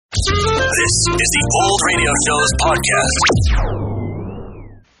This is the Old Radio Show's podcast.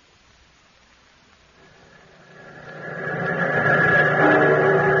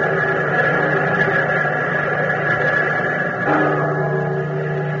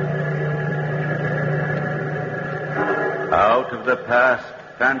 Out of the past,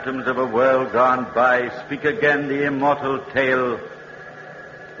 phantoms of a world gone by, speak again the immortal tale,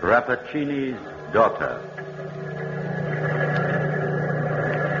 Rappaccini's Daughter.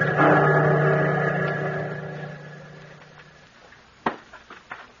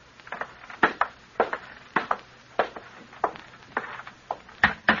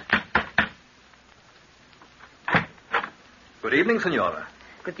 Good evening, Signora.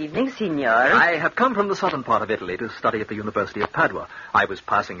 Good evening, Signor. I have come from the southern part of Italy to study at the University of Padua. I was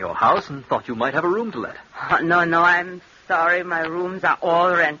passing your house and thought you might have a room to let. Oh, no, I'm sorry. My rooms are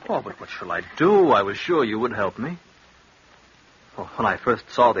all rented. Oh, but what shall I do? I was sure you would help me. Oh, when I first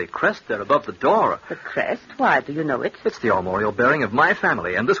saw the crest there above the door... The crest? Why, do you know it? It's the armorial bearing of my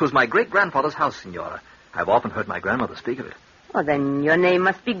family, and this was my great-grandfather's house, Signora. I've often heard my grandmother speak of it. Oh, then your name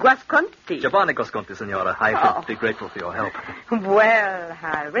must be Guasconti. Giovanni Guasconti, Signora. I should be grateful for your help. Well,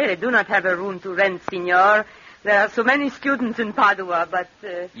 I really do not have a room to rent, Signor. There are so many students in Padua, but...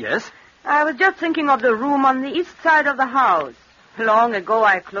 Yes? I was just thinking of the room on the east side of the house. Long ago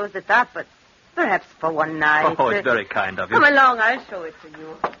I closed it up, but perhaps for one night. Oh, it's very kind of you. Come along, I'll show it to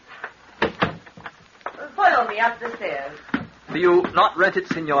you. Follow me up the stairs. Do you not rent it,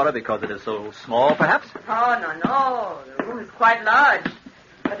 Signora, because it is so small, perhaps? Oh, no. The room is quite large.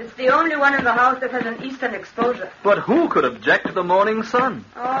 But it's the only one in the house that has an eastern exposure. But who could object to the morning sun?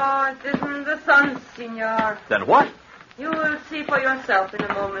 Oh, it isn't the sun, Signor. Then what? You will see for yourself in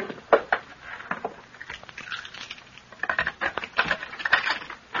a moment.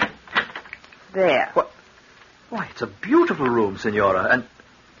 There. What? Why, it's a beautiful room, Signora, and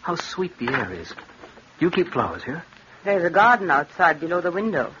how sweet the air is. You keep flowers here? There's a garden outside below the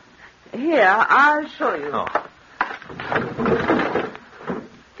window. Here, I'll show you. Oh.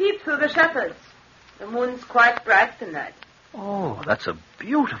 Peep through the shutters. The moon's quite bright tonight. Oh, that's a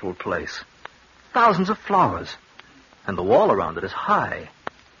beautiful place. Thousands of flowers. And the wall around it is high.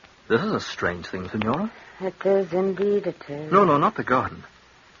 This is a strange thing, Signora. It is indeed, it is. No, not the garden.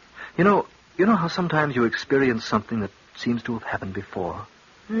 You know how sometimes you experience something that seems to have happened before?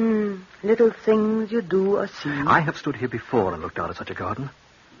 Little things you do or see. I have stood here before and looked out at such a garden.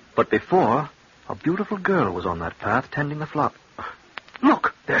 But before, a beautiful girl was on that path tending the flower.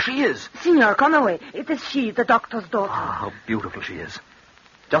 Look, there she is. Signor, come away. It is she, the doctor's daughter. Ah, how beautiful she is.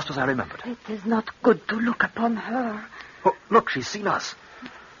 Just as I remembered. It is not good to look upon her. Oh, look, she's seen us.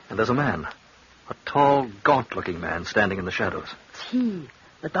 And there's a man. A tall, gaunt-looking man standing in the shadows. It's he,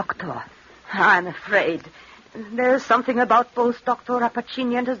 the doctor. I'm afraid. There's something about both Dr.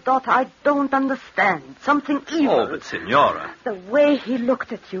 Rappaccini and his daughter I don't understand. Something evil. Oh, but Signora. The way he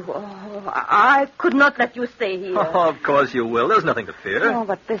looked at you. Oh, I could not let you stay here. Oh, of course you will. There's nothing to fear. Oh,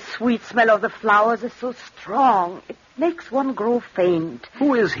 but the sweet smell of the flowers is so strong. It makes one grow faint.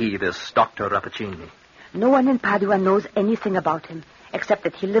 Who is he, this Dr. Rappaccini? No one in Padua knows anything about him, except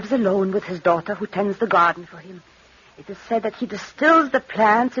that he lives alone with his daughter who tends the garden for him. It is said that he distills the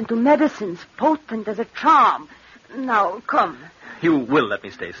plants into medicines, potent as a charm. Now, come. You will let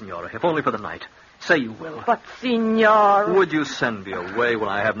me stay, Signora, if only for the night. Say you will. But, Signor... Would you send me away when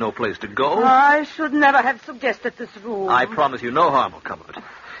I have no place to go? I should never have suggested this room. I promise you no harm will come of it.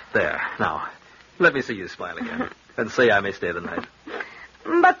 There, now, let me see you smile again, and say I may stay the night.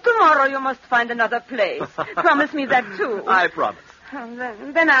 But tomorrow you must find another place. Promise me that, too. I promise.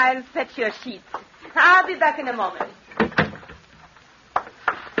 Then I'll fetch your sheets. I'll be back in a moment.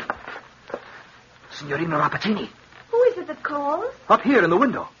 Signorina Rappaccini. Who is it that calls? Up here in the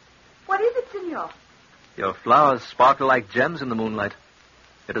window. What is it, Signor? Your flowers sparkle like gems in the moonlight.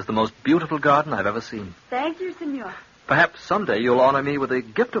 It is the most beautiful garden I've ever seen. Thank you, Signor. Perhaps someday you'll honor me with a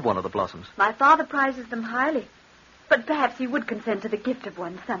gift of one of the blossoms. My father prizes them highly. But perhaps he would consent to the gift of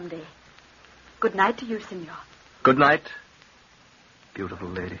one someday. Good night to you, Signor. Good night, beautiful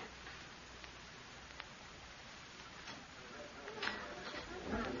lady.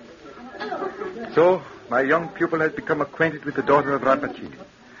 So, my young pupil has become acquainted with the daughter of Rappaccini.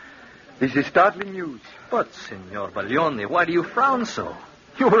 This is startling news. But, Signor Baglioni, why do you frown so?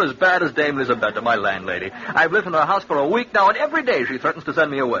 You were as bad as Dame Lisabetta, my landlady. I've lived in her house for a week now, and every day she threatens to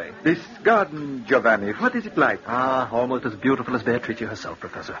send me away. This garden, Giovanni, what is it like? Ah, almost as beautiful as Beatrice herself,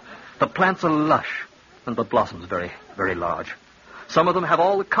 Professor. The plants are lush, and the blossoms very, very large. Some of them have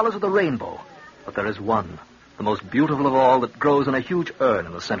all the colors of the rainbow, but there is one, the most beautiful of all, that grows in a huge urn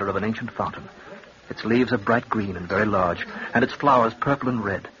in the center of an ancient fountain. Its leaves are bright green and very large, and its flowers purple and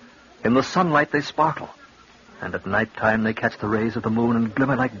red. In the sunlight they sparkle, and at night time they catch the rays of the moon and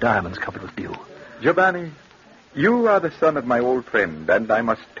glimmer like diamonds covered with dew. Giovanni, you are the son of my old friend, and I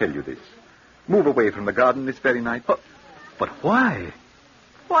must tell you this. Move away from the garden this very night. But why?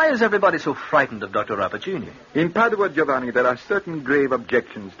 Why is everybody so frightened of Dr. Rappaccini? In Padua, Giovanni, there are certain grave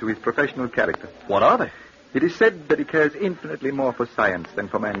objections to his professional character. What are they? It is said that he cares infinitely more for science than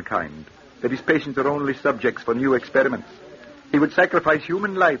for mankind, that his patients are only subjects for new experiments. He would sacrifice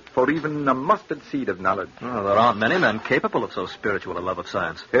human life for even a mustard seed of knowledge. Oh, there aren't many men capable of so spiritual a love of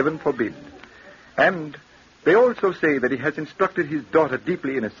science. Heaven forbid. And they also say that he has instructed his daughter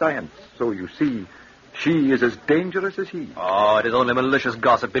deeply in a science. So you see, she is as dangerous as he. Oh, it is only malicious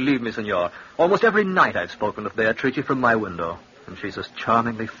gossip, believe me, senor. Almost every night I've spoken with Beatrice from my window. And she's as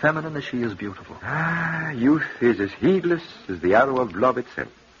charmingly feminine as she is beautiful. Youth is as heedless as the arrow of love itself.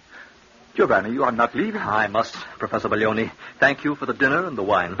 Giovanni, you are not leaving. I must, Professor Baglioni. Thank you for the dinner and the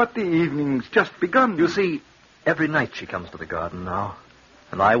wine. But the evening's just begun. You see, every night she comes to the garden now.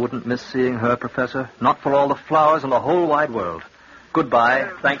 And I wouldn't miss seeing her, Professor. Not for all the flowers in the whole wide world.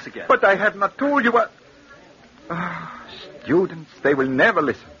 Goodbye. Thanks again. But I have not told you what... Students, they will never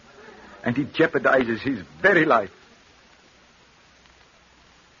listen. And he jeopardizes his very life.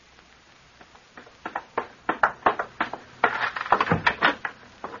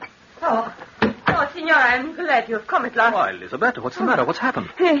 Oh, Signor, I'm glad you've come at last. Why, Elisabetta, what's the matter? What's happened?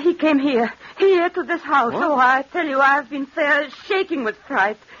 He came here to this house. What? Oh, I tell you, I've been fair shaking with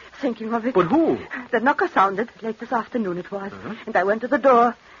fright, thinking of it. But who? The knocker sounded, late this afternoon it was, and I went to the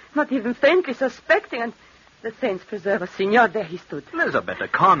door, not even faintly suspecting, and the saints preserve us, Signor, there he stood. Elisabetta,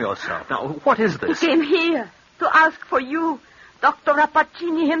 calm yourself. Now, what is He this? came here to ask for you, Dr.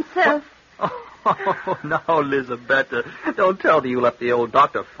 Rappaccini himself. Oh, now, Elisabetta, don't tell me you let the old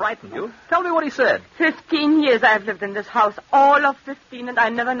doctor frighten you. Tell me what he said. 15 years I've lived in this house, all of 15, and I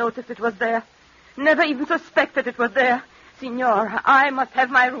never noticed it was there. Never even suspected it was there. Signor, I must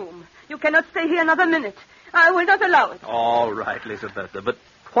have my room. You cannot stay here another minute. I will not allow it. All right, Elisabetta, but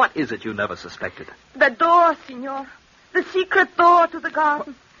what is it you never suspected? The door, Signor. The secret door to the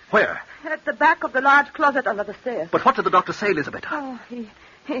garden. Where? At the back of the large closet under the stairs. But what did the doctor say, Elisabetta? Oh,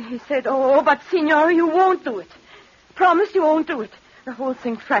 he said, but Signor, you won't do it. Promise you won't do it. The whole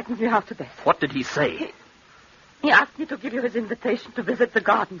thing frightens me half to death. What did he say? He asked me to give you his invitation to visit the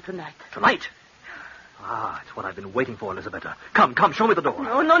garden tonight. Tonight? It's what I've been waiting for, Elisabetta. Come, show me the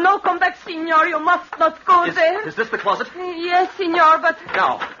door. No, come back, Signor. You must not go there. Is this the closet? Yes, Signor, but...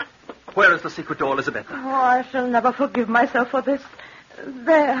 Now, where is the secret door, Elisabetta? Oh, I shall never forgive myself for this.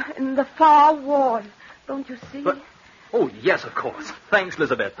 There, in the far wall. Don't you see? But... Oh, yes, of course. Thanks,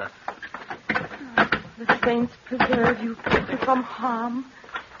 Elisabetta. The saints preserve you, keep you from harm.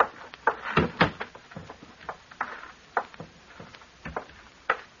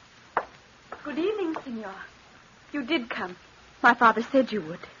 Good evening, Signor. You did come. My father said you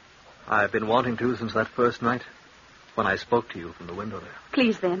would. I've been wanting to since that first night, when I spoke to you from the window there.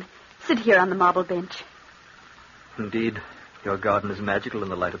 Please, then, sit here on the marble bench. Indeed, your garden is magical in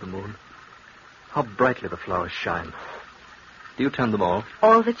the light of the moon. How brightly the flowers shine. Do you tend them all?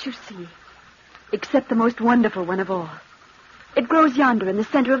 All that you see, except the most wonderful one of all. It grows yonder in the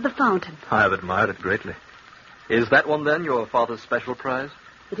center of the fountain. I have admired it greatly. Is that one, then, your father's special prize?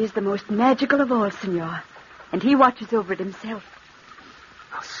 It is the most magical of all, Signor, and he watches over it himself.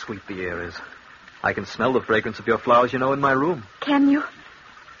 How sweet the air is. I can smell the fragrance of your flowers, in my room. Can you?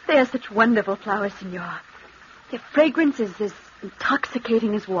 They are such wonderful flowers, Signor. Their fragrance is as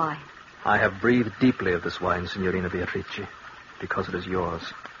intoxicating as wine. I have breathed deeply of this wine, Signorina Beatrice, because it is yours.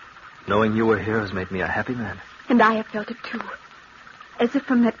 Knowing you were here has made me a happy man. And I have felt it, too. As if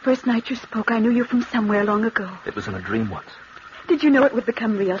from that first night you spoke, I knew you from somewhere long ago. It was in a dream once. Did you know it would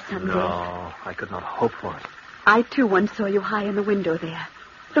become real someday? No, I could not hope for it. I, too, once saw you high in the window there,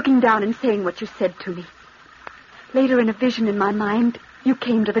 looking down and saying what you said to me. Later, in a vision in my mind, you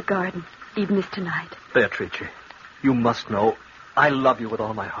came to the garden, even as tonight. Beatrice, you must know I love you with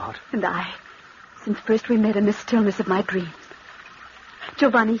all my heart. And I, since first we met in the stillness of my dreams.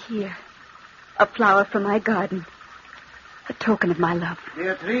 Giovanni, here, a flower from my garden, a token of my love.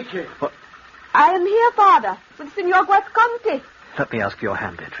 Beatrice. What? I am here, Father, with Signor Guasconti. Let me ask your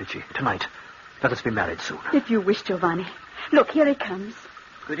hand, Beatrice. Tonight, let us be married soon. If you wish, Giovanni. Look, here he comes.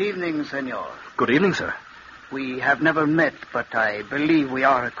 Good evening, Senor. Good evening, sir. We have never met, but I believe we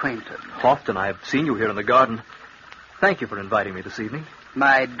are acquainted. Often I have seen you here in the garden. Thank you for inviting me this evening.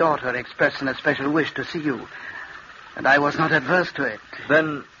 My daughter expressed an especial wish to see you, and I was not adverse to it.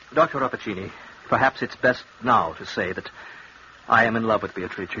 Then, Dr. Rappaccini, perhaps it's best now to say that I am in love with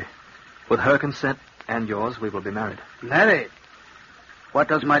Beatrice. With her consent and yours, we will be married. Married? What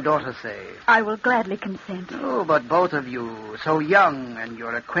does my daughter say? I will gladly consent. Oh, but both of you, so young, and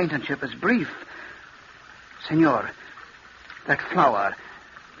your acquaintanceship is brief. Senor, that flower,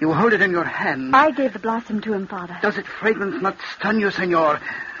 you hold it in your hand. I gave the blossom to him, Father. Does its fragrance not stun you, senor,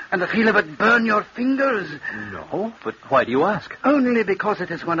 and the feel of it burn your fingers? No, but why do you ask? Only because it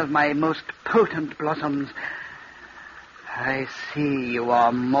is one of my most potent blossoms. I see you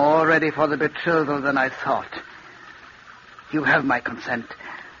are more ready for the betrothal than I thought. You have my consent.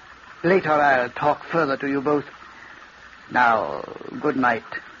 Later I'll talk further to you both. Now, good night.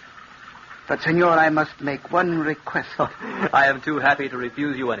 But, senor, I must make one request. I am too happy to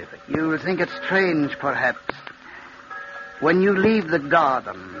refuse you anything. You'll think it strange, perhaps. When you leave the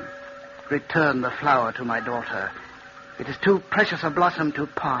garden, return the flower to my daughter. It is too precious a blossom to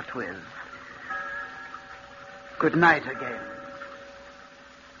part with. Good night again.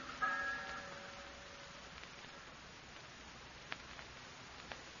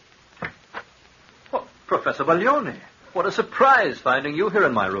 Oh, Professor Baglioni, what a surprise finding you here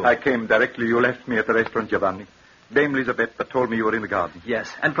in my room. I came directly. You left me at the restaurant, Giovanni. Dame Elisabetta told me you were in the garden. Yes,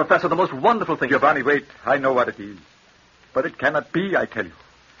 and Professor, the most wonderful thing... Giovanni, wait. I know what it is. But it cannot be, I tell you.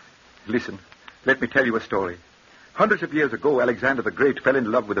 Listen, let me tell you a story. Hundreds of years ago, Alexander the Great fell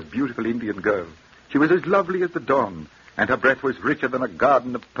in love with a beautiful Indian girl. She was as lovely as the dawn, and her breath was richer than a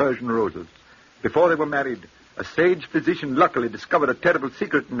garden of Persian roses. Before they were married, a sage physician luckily discovered a terrible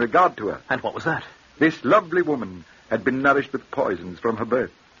secret in regard to her. And what was that? This lovely woman had been nourished with poisons from her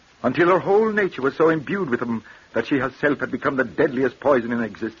birth, until her whole nature was so imbued with them that she herself had become the deadliest poison in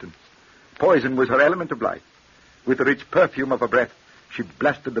existence. Poison was her element of life. With the rich perfume of her breath, she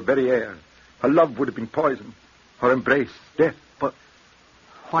blasted the very air. Her love would have been poison, her embrace death. But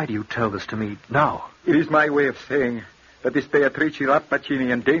why do you tell this to me now? It is my way of saying that this Beatrice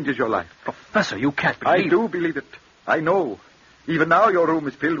Rappaccini endangers your life. Professor, you can't believe... I do believe it. I know. Even now your room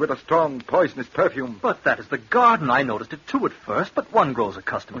is filled with a strong, poisonous perfume. But that is the garden. I noticed it too at first, but one grows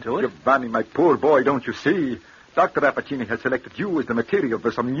accustomed to it. Giovanni, my poor boy, don't you see? Dr. Rappaccini has selected you as the material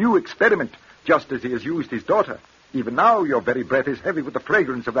for some new experiment, just as he has used his daughter. Even now your very breath is heavy with the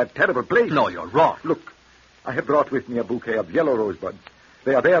fragrance of that terrible place. No, you're wrong. Look, I have brought with me a bouquet of yellow rosebuds.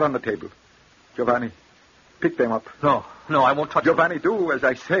 They are there on the table. Giovanni, pick them up. No, I won't touch Giovanni, do as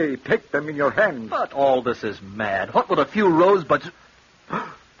I say. Take them in your hands. But all this is mad. What would a few rosebuds...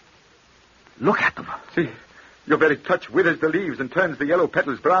 Look at them. See, your very touch withers the leaves and turns the yellow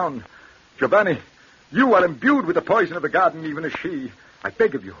petals brown. Giovanni, you are imbued with the poison of the garden, even as she. I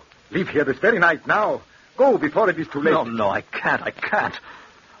beg of you, leave here this very night, now. Go before it is too late. No, I can't.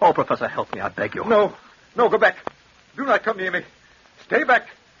 Oh, Professor, help me, I beg you. No, go back. Do not come near me. Stay back.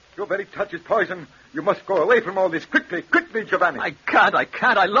 Your very touch is poison. You must go away from all this quickly, Giovanni. I can't.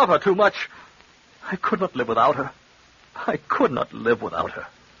 I love her too much. I could not live without her. I could not live without her.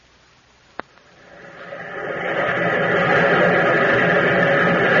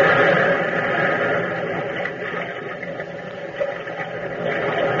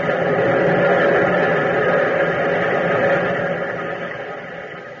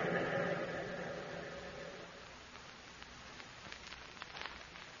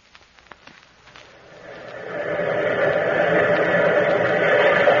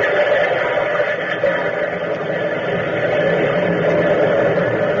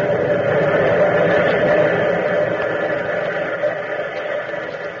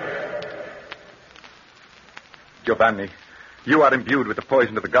 Giovanni, you are imbued with the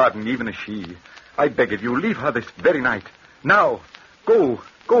poison of the garden, even as she. I beg of you, leave her this very night. Now, go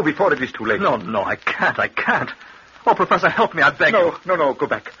before it is too late. No, I can't. Oh, Professor, help me, I beg you. No, go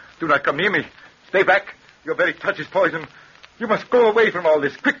back. Do not come near me. Stay back. Your very touch is poison. You must go away from all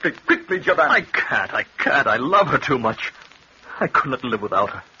this. Quickly, Giovanni. I can't. I love her too much. I could not live without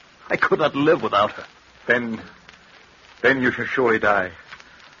her. Then you shall surely die.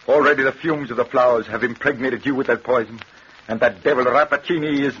 Already the fumes of the flowers have impregnated you with that poison. And that devil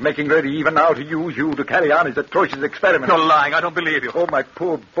Rappaccini is making ready even now to use you to carry on his atrocious experiment. You're lying. I don't believe you. Oh, my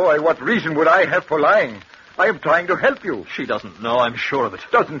poor boy, what reason would I have for lying? I am trying to help you. She doesn't know, I'm sure of it.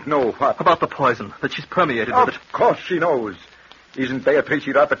 Doesn't know what? About the poison, that she's permeated with it. Of course she knows. Isn't Beatrice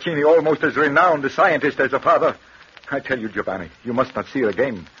Rappaccini almost as renowned a scientist as her father? I tell you, Giovanni, you must not see her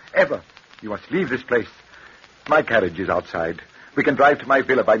again. Ever. You must leave this place. My carriage is outside. We can drive to my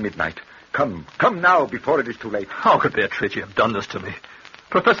villa by midnight. Come now before it is too late. How could Beatrice have done this to me?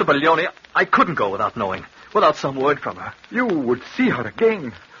 Professor Baglioni, I couldn't go without knowing, without some word from her. You would see her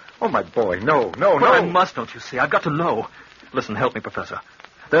again. Oh, my boy, no. But I must, don't you see? I've got to know. Listen, help me, Professor.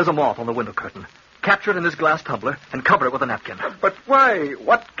 There's a moth on the window curtain. Capture it in this glass tumbler and cover it with a napkin. But why?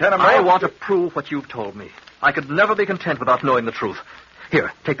 What can a moth... I want to prove what you've told me. I could never be content without knowing the truth.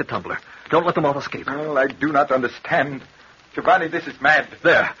 Here, take the tumbler. Don't let the moth escape. Well, I do not understand. Giovanni, this is mad.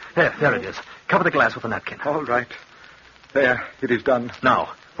 There it is. Cover the glass with a napkin. All right. There, it is done.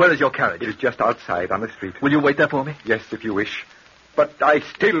 Now, where is your carriage? It is just outside on the street. Will you wait there for me? Yes, if you wish. But I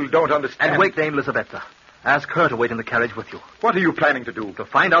still don't understand. And wake Dame Lisabetta. Ask her to wait in the carriage with you. What are you planning to do? To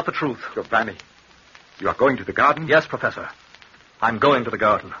find out the truth. Giovanni, you are going to the garden? Yes, Professor. I'm going to the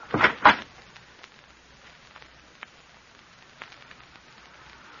garden.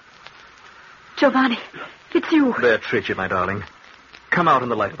 Giovanni, it's you. Beatrice, my darling. Come out in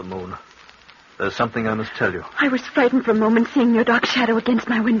the light of the moon. There's something I must tell you. I was frightened for a moment seeing your dark shadow against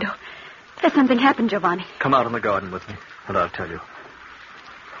my window. Has something happened, Giovanni? Come out in the garden with me, and I'll tell you.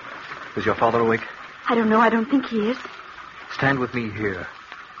 Is your father awake? I don't know. I don't think he is. Stand with me here,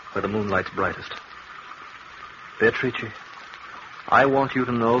 where the moonlight's brightest. Beatrice, I want you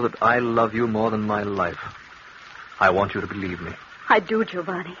to know that I love you more than my life. I want you to believe me. I do,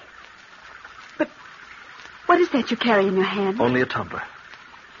 Giovanni. But what is that you carry in your hand? Only a tumbler.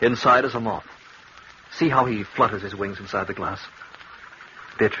 Inside is a moth. See how he flutters his wings inside the glass.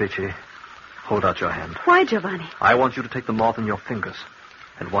 Beatrice, hold out your hand. Why, Giovanni? I want you to take the moth in your fingers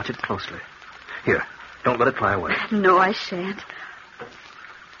and watch it closely. Here, don't let it fly away. No, I shan't.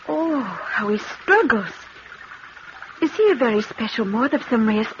 Oh, how he struggles. Is he a very special moth of some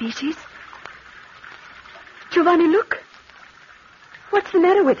rare species? Giovanni, look. What's the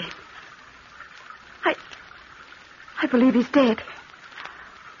matter with him? I believe he's dead.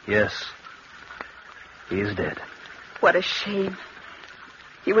 Yes, he is dead. What a shame.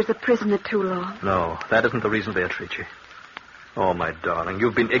 He was a prisoner too long. No, that isn't the reason, Beatrice. Oh, my darling,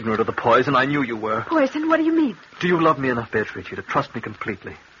 you've been ignorant of the poison. I knew you were. Poison? What do you mean? Do you love me enough, Beatrice, to trust me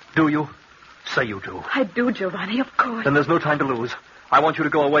completely? Do you? Say you do. I do, Giovanni, of course. Then there's no time to lose. I want you to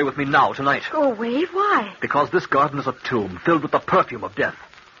go away with me now, tonight. Go away? Why? Because this garden is a tomb filled with the perfume of death.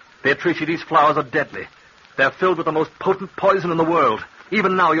 Beatrice, these flowers are deadly. They're filled with the most potent poison in the world.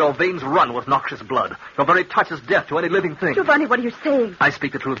 Even now, your veins run with noxious blood. Your very touch is death to any living thing. Giovanni, what are you saying? I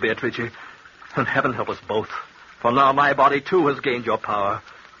speak the truth, Beatrice. And heaven help us both. For now my body, too, has gained your power.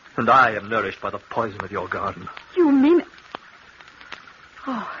 And I am nourished by the poison of your garden. You mean...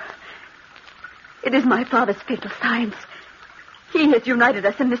 Oh, it is my father's fatal science. He has united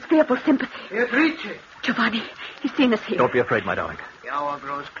us in this fearful sympathy. Beatrice! Giovanni, he's seen us here. Don't be afraid, my darling. The hour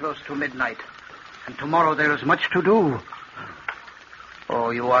grows close to midnight. And tomorrow there is much to do. Oh,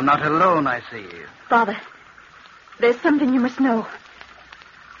 you are not alone, I see. Father, there's something you must know.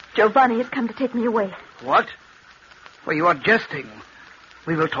 Giovanni has come to take me away. What? Well, you are jesting.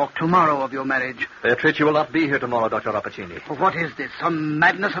 We will talk tomorrow of your marriage. Beatrice will not be here tomorrow, Dr. Rappaccini. What is this? Some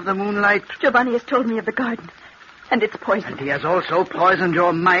madness of the moonlight? Giovanni has told me of the garden. And it's poison. And he has also poisoned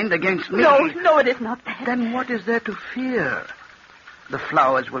your mind against me. No, it is not that. Then what is there to fear? The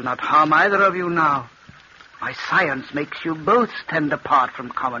flowers will not harm either of you now. My science makes you both stand apart from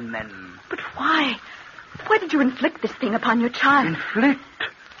common men. But why? Why did you inflict this thing upon your child? Inflict?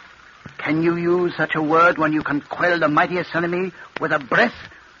 Can you use such a word when you can quell the mightiest enemy with a breath?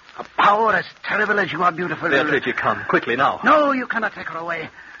 A power as terrible as you are beautiful. Beatrice, come. Quickly, now. No, you cannot take her away.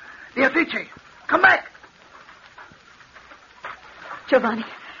 Beatrice, come back. Giovanni,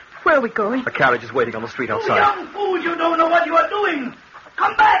 where are we going? A carriage is waiting on the street outside. You young fool, you don't know what you are doing.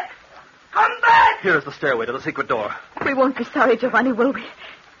 Come back. Come back. Here is the stairway to the secret door. We won't be sorry, Giovanni, will we?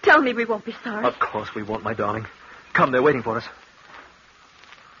 Tell me we won't be sorry. Of course we won't, my darling. Come, they're waiting for us.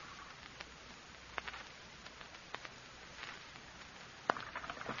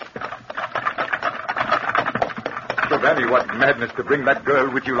 Giovanni, what madness to bring that girl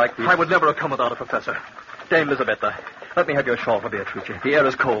with you like this. I would never have come without a professor. Dame Lisabetta, let me have your shawl for Beatrice. The air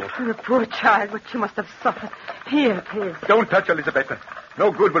is cold. The poor child, what she must have suffered. Here, please. Don't touch Elisabetta.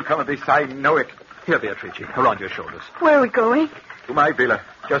 No good will come of this. I know it. Here, Beatrice, around your shoulders. Where are we going? To my villa,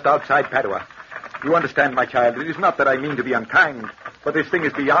 just outside Padua. You understand, my child, it is not that I mean to be unkind, but this thing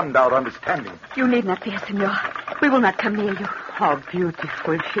is beyond our understanding. You need not fear, senor. We will not come near you. How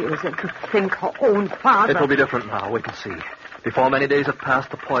beautiful she is, and to think her own father... It will be different now. Wait and see. Before many days have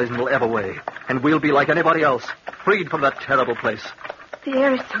passed, the poison will ebb away, and we'll be like anybody else, freed from that terrible place. The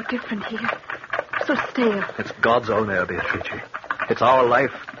air is so different here. So stale. It's God's own air, Beatrice. It's our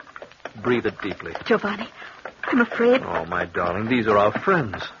life. Breathe it deeply. Giovanni, I'm afraid. Oh, my darling, these are our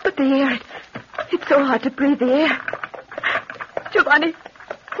friends. But the air, it's so hard to breathe the air. Giovanni,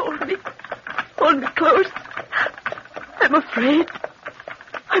 hold me. Hold me close. I'm afraid.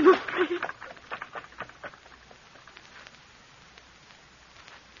 I'm afraid.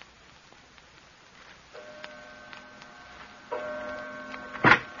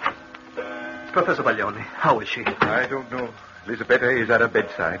 Professor Baglioni, how is she? I don't know. Lisabetta is at her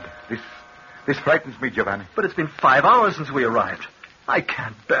bedside. This frightens me, Giovanni. But it's been 5 hours since we arrived. I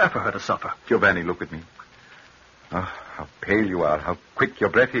can't bear for her to suffer. Giovanni, look at me. Oh, how pale you are. How quick your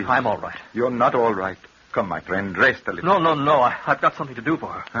breath is. I'm all right. You're not all right. Come, my friend, rest a little. No. I've got something to do for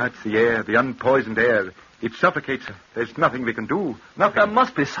her. That's the air, the unpoisoned air. It suffocates her. There's nothing we can do. Nothing. There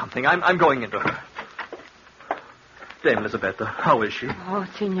must be something. I'm going into her. Dame Lisabetta, how is she? Oh,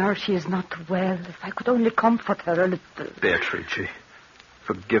 Signor, she is not well. If I could only comfort her a little. Beatrice,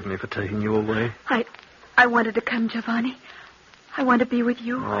 forgive me for taking you away. I wanted to come, Giovanni. I want to be with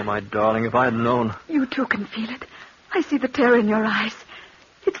you. Oh, my darling, if I had known. You too can feel it. I see the terror in your eyes.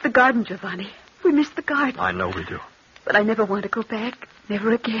 It's the garden, Giovanni. We miss the garden. I know we do. But I never want to go back.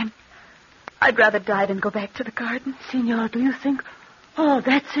 Never again. I'd rather die than go back to the garden. Signor, do you think... Oh,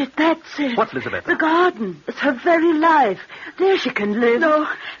 that's it. What, Lisabetta? The garden. It's her very life. There she can live. No,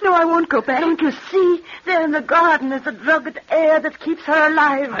 I won't go back. Don't you see? There in the garden is the drugged air that keeps her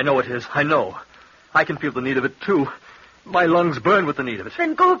alive. I know it is. I know. I can feel the need of it, too. My lungs burn with the need of it.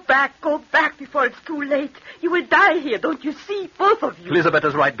 Then go back before it's too late. You will die here, don't you see? Both of you.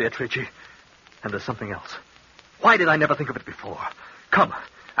 Lisabetta's right, Beatrice. And there's something else. Why did I never think of it before? Come,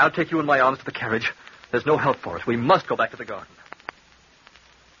 I'll take you in my arms to the carriage. There's no help for it. We must go back to the garden.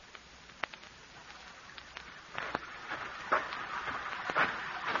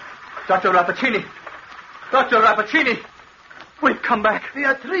 Dr. Rappaccini! Dr. Rappaccini! We've come back.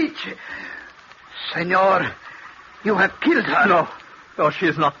 Beatrice! Senor, you have killed her. No, she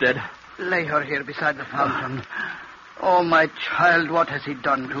is not dead. Lay her here beside the fountain. Oh, my child, what has he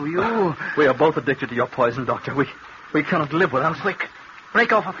done to you? We are both addicted to your poison, Doctor. We cannot live without it. Quick,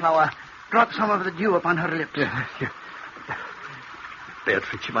 break off a flower. Drop some of the dew upon her lips. Yeah.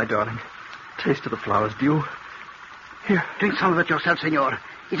 Beatrice, my darling, taste of the flower's dew. Here. Drink some of it yourself, senor.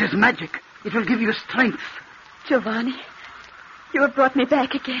 It is magic. It will give you strength. Giovanni, you have brought me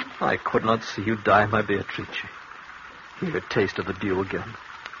back again. I could not see you die, my Beatrice. Here, taste of the dew again.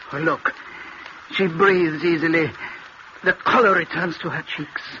 Oh, look, she breathes easily. The color returns to her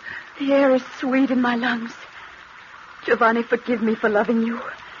cheeks. The air is sweet in my lungs. Giovanni, forgive me for loving you.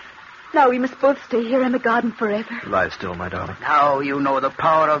 Now we must both stay here in the garden forever. Lie still, my darling. Now you know the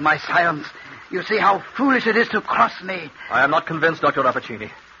power of my science. You see how foolish it is to cross me. I am not convinced, Dr. Rappaccini.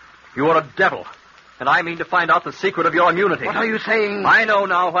 You are a devil, and I mean to find out the secret of your immunity. What are you saying? I know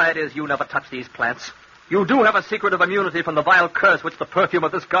now why it is you never touch these plants. You do have a secret of immunity from the vile curse which the perfume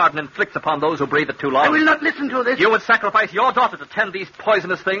of this garden inflicts upon those who breathe it too long. I will not listen to this. You would sacrifice your daughter to tend these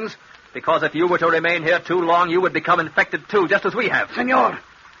poisonous things, because if you were to remain here too long, you would become infected too, just as we have. Senor,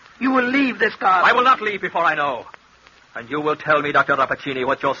 you will leave this garden. I will not leave before I know. And you will tell me, Dr. Rappaccini,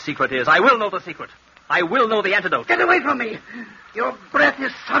 what your secret is. I will know the secret. I will know the antidote. Get away from me. Your breath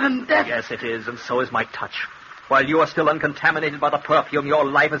is sudden death. Yes, it is, and so is my touch. While you are still uncontaminated by the perfume, your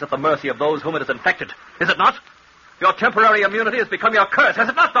life is at the mercy of those whom it has infected. Is it not? Your temporary immunity has become your curse, has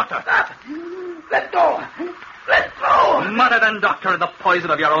it not, Doctor? Let go. Let go. Mother than Doctor in the poison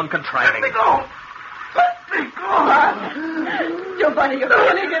of your own contriving. Let me go. Let me go. Giovanni, you're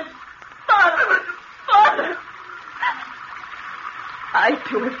killing him. Father. I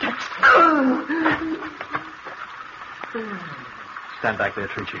too have touched him. Stand back,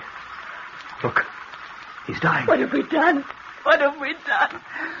 Beatrice. Look. He's dying. What have we done?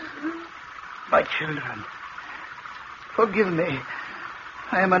 My children, forgive me.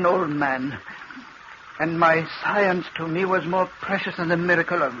 I am an old man, and my science to me was more precious than the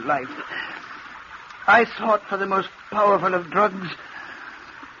miracle of life. I sought for the most powerful of drugs,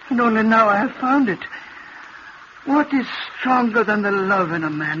 and only now I have found it. What is stronger than the love in a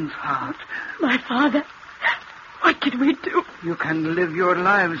man's heart? My father, what can we do? You can live your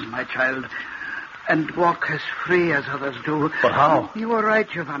lives, my child, and walk as free as others do. But how? You are right,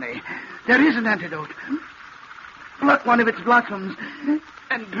 Giovanni. There is an antidote. Pluck one of its blossoms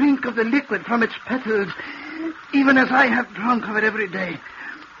and drink of the liquid from its petals, even as I have drunk of it every day.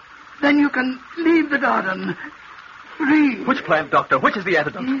 Then you can leave the garden free. Which plant, Doctor? Which is the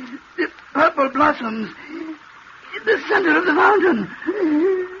antidote? The purple blossoms in the center of the fountain.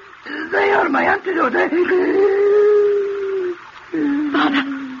 They are my antidote.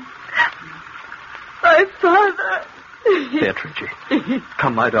 My father. Beatrice,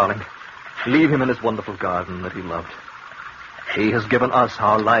 come, my darling. Leave him in his wonderful garden that he loved. He has given us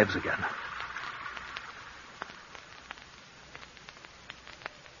our lives again.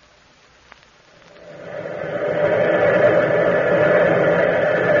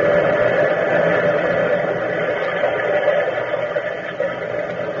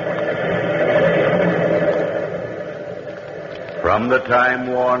 From the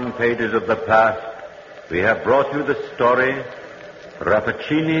time-worn pages of the past, we have brought you the story,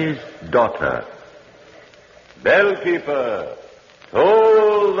 Rappaccini's Daughter. Bellkeeper,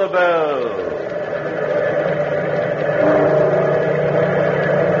 toll the bell.